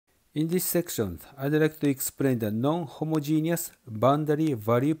In this section, I'd like to explain the non-homogeneous boundary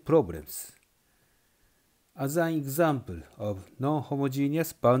value problems. As an example of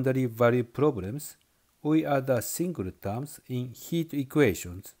non-homogeneous boundary value problems, we add the single terms in heat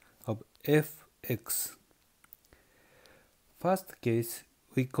equations of Fx. First case,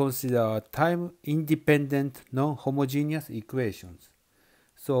 we consider time-independent non-homogeneous equations.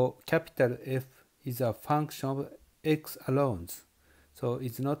 So capital F is a function of x alone. So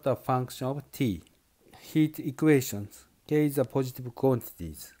it's not a function of t. Heat equations. K is a positive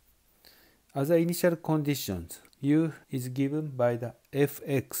quantities. As the initial conditions, U is given by the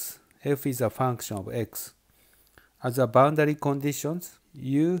Fx. F is a function of x. As the boundary conditions,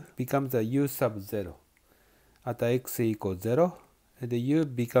 U becomes a U sub 0 at x equals 0, and U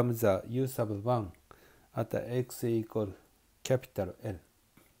becomes a U sub 1 at x equals capital L.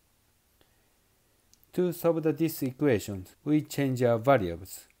 To solve these equations, we change our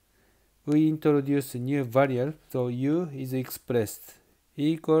variables. We introduce new variable, so U is expressed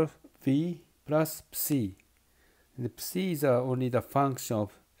equal V plus Psi. And Psi is only the function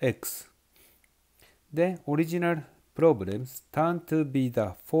of x. Then original problems turn to be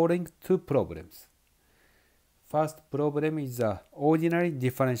the following two problems. First problem is the ordinary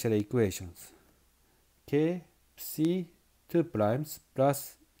differential equations. K Psi 2 primes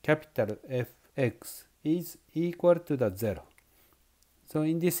plus capital Fx is equal to the 0. So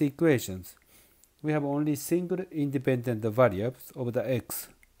in these equations, we have only single independent variables of the x.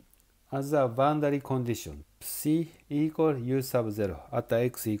 As a boundary condition, Psi equal U sub 0 at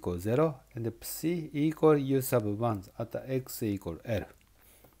x equals 0, and Psi equal U sub 1 at x equals L.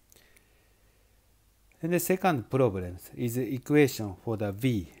 And the second problem is the equation for the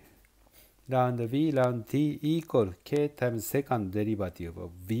v. Round t equal k times second derivative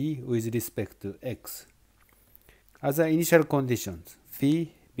of v with respect to x. As the initial conditions,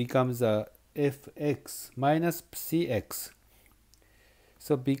 v becomes a fx minus pcx.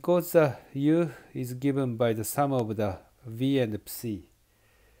 So because the u is given by the sum of the v and psi,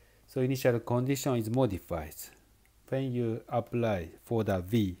 so initial condition is modified when you apply for the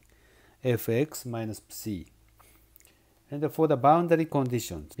v, fx minus psi. And for the boundary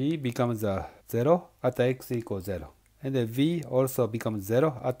conditions, v becomes 0 at x equals 0. And v also becomes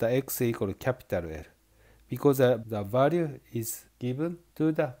 0 at x equals capital L, because the value is given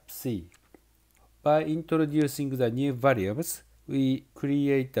to the psi. By introducing the new variables, we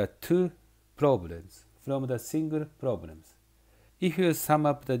create the two problems from the single problems. If you sum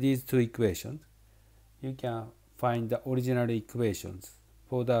up these two equations, you can find the original equations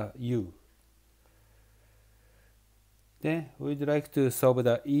for the u. Then we'd like to solve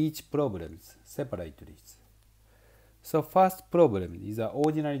each problems separately. So first problem is the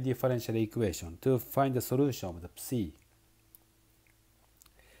ordinary differential equation to find the solution of the psi.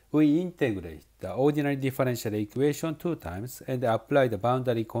 We integrate the ordinary differential equation 2 times and apply the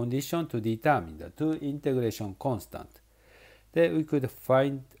boundary condition to determine the two integration constant. Then we could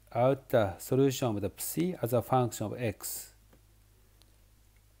find out the solution of the psi as a function of x.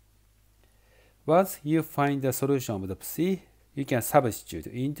 Once you find the solution of the psi, you can substitute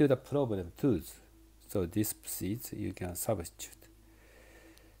into the problem 2. So this psi you can substitute.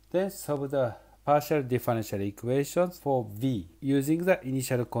 Then solve the partial differential equations for v using the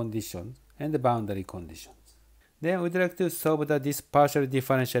initial conditions and the boundary conditions. Then we'd like to solve this partial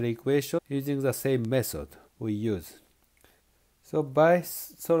differential equation using the same method we use. So by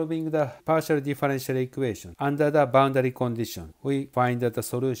solving the partial differential equation under the boundary condition, we find the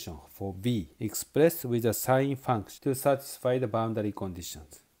solution for v expressed with a sign function to satisfy the boundary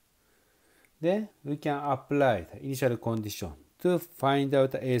conditions. Then we can apply the initial condition to find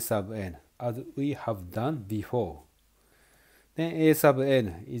out a sub n, as we have done before. Then a sub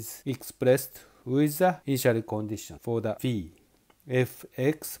n is expressed with the initial condition for the v.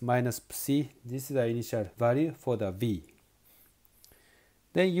 fx minus psi, this is the initial value for the v.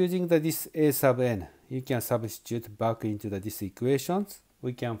 Then using this a sub n, you can substitute back into these equations.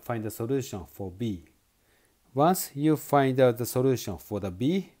 We can find the solution for b. Once you find out the solution for the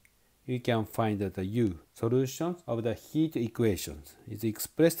b, you can find the u. Solution of the heat equations is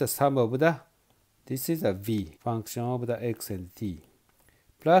expressed the sum of the, this is a v, function of the x and t,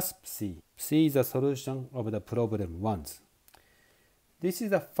 plus psi. Psi is the solution of the problem 1. This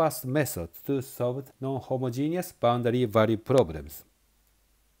is the first method to solve non-homogeneous boundary value problems.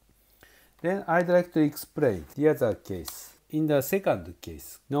 Then I'd like to explain the other case. In the second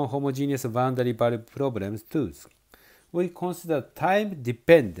case, non-homogeneous boundary value problems 2, we consider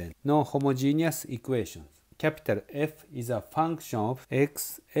time-dependent non-homogeneous equations. Capital F is a function of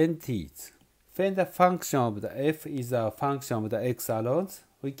x and t. When the function of the f is a function of the x alone,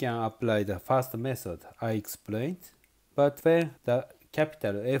 we can apply the first method I explained. But when the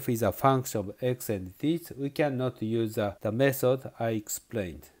capital F is a function of x and t, we cannot use the method I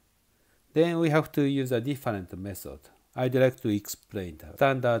explained. Then we have to use a different method. I'd like to explain the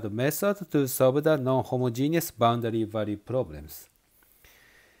standard method to solve the non-homogeneous boundary value problems.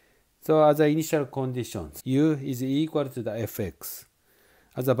 So as the initial conditions, u is equal to the fx.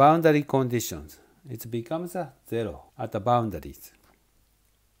 As the boundary conditions, it becomes a 0 at the boundaries.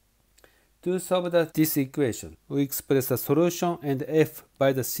 To solve this equation, we express the solution and f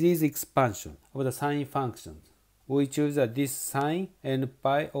by the series expansion of the sine functions. We choose this sine n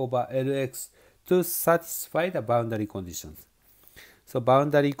pi over Lx to satisfy the boundary conditions. So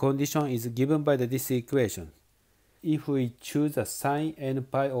boundary condition is given by this equation. If we choose a sine n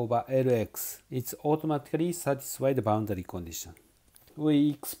pi over Lx, it's automatically satisfy the boundary condition.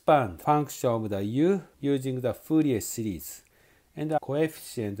 We expand function of the u using the Fourier series, and the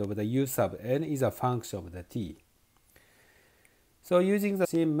coefficient of the u sub n is a function of the t. So using the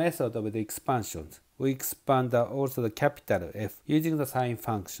same method of the expansions, we expand also the capital F using the sine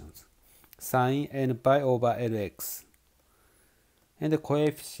functions, sine n pi over Lx. And the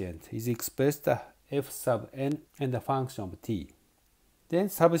coefficient is expressed f sub n and the function of t. Then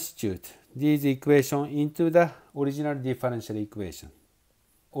substitute these equations into the original differential equation.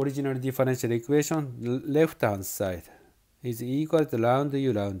 Original differential equation left hand side is equal to round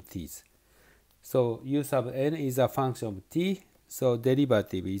u round t. So u sub n is a function of t, so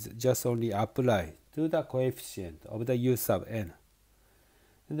derivative is just only applied to the coefficient of the u sub n.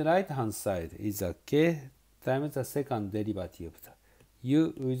 And the right hand side is a k times the second derivative of the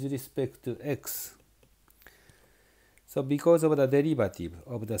u with respect to x. So because of the derivative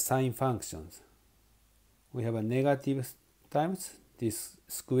of the sine functions, we have a negative times this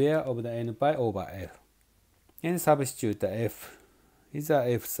square of the n pi over L. And substitute the f is a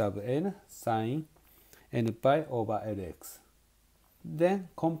f sub n sine n pi over Lx. Then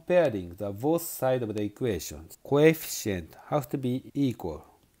comparing the both sides of the equations, coefficient have to be equal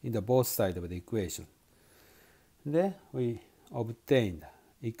in the both sides of the equation. Then we obtain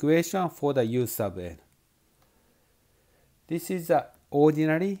the equation for the u sub n. This is the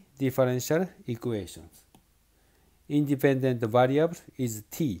ordinary differential equations. Independent variable is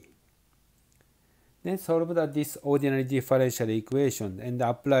t. Then solve this ordinary differential equation and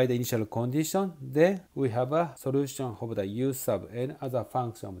apply the initial condition. Then we have a solution of the u sub n as a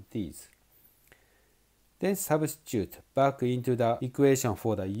function of t. Then substitute back into the equation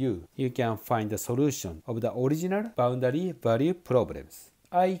for the u. You can find the solution of the original boundary value problems.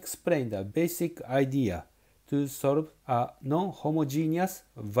 I explained the basic idea to solve a non-homogeneous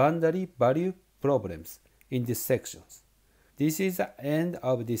boundary value problems in these sections. This is the end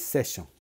of this session.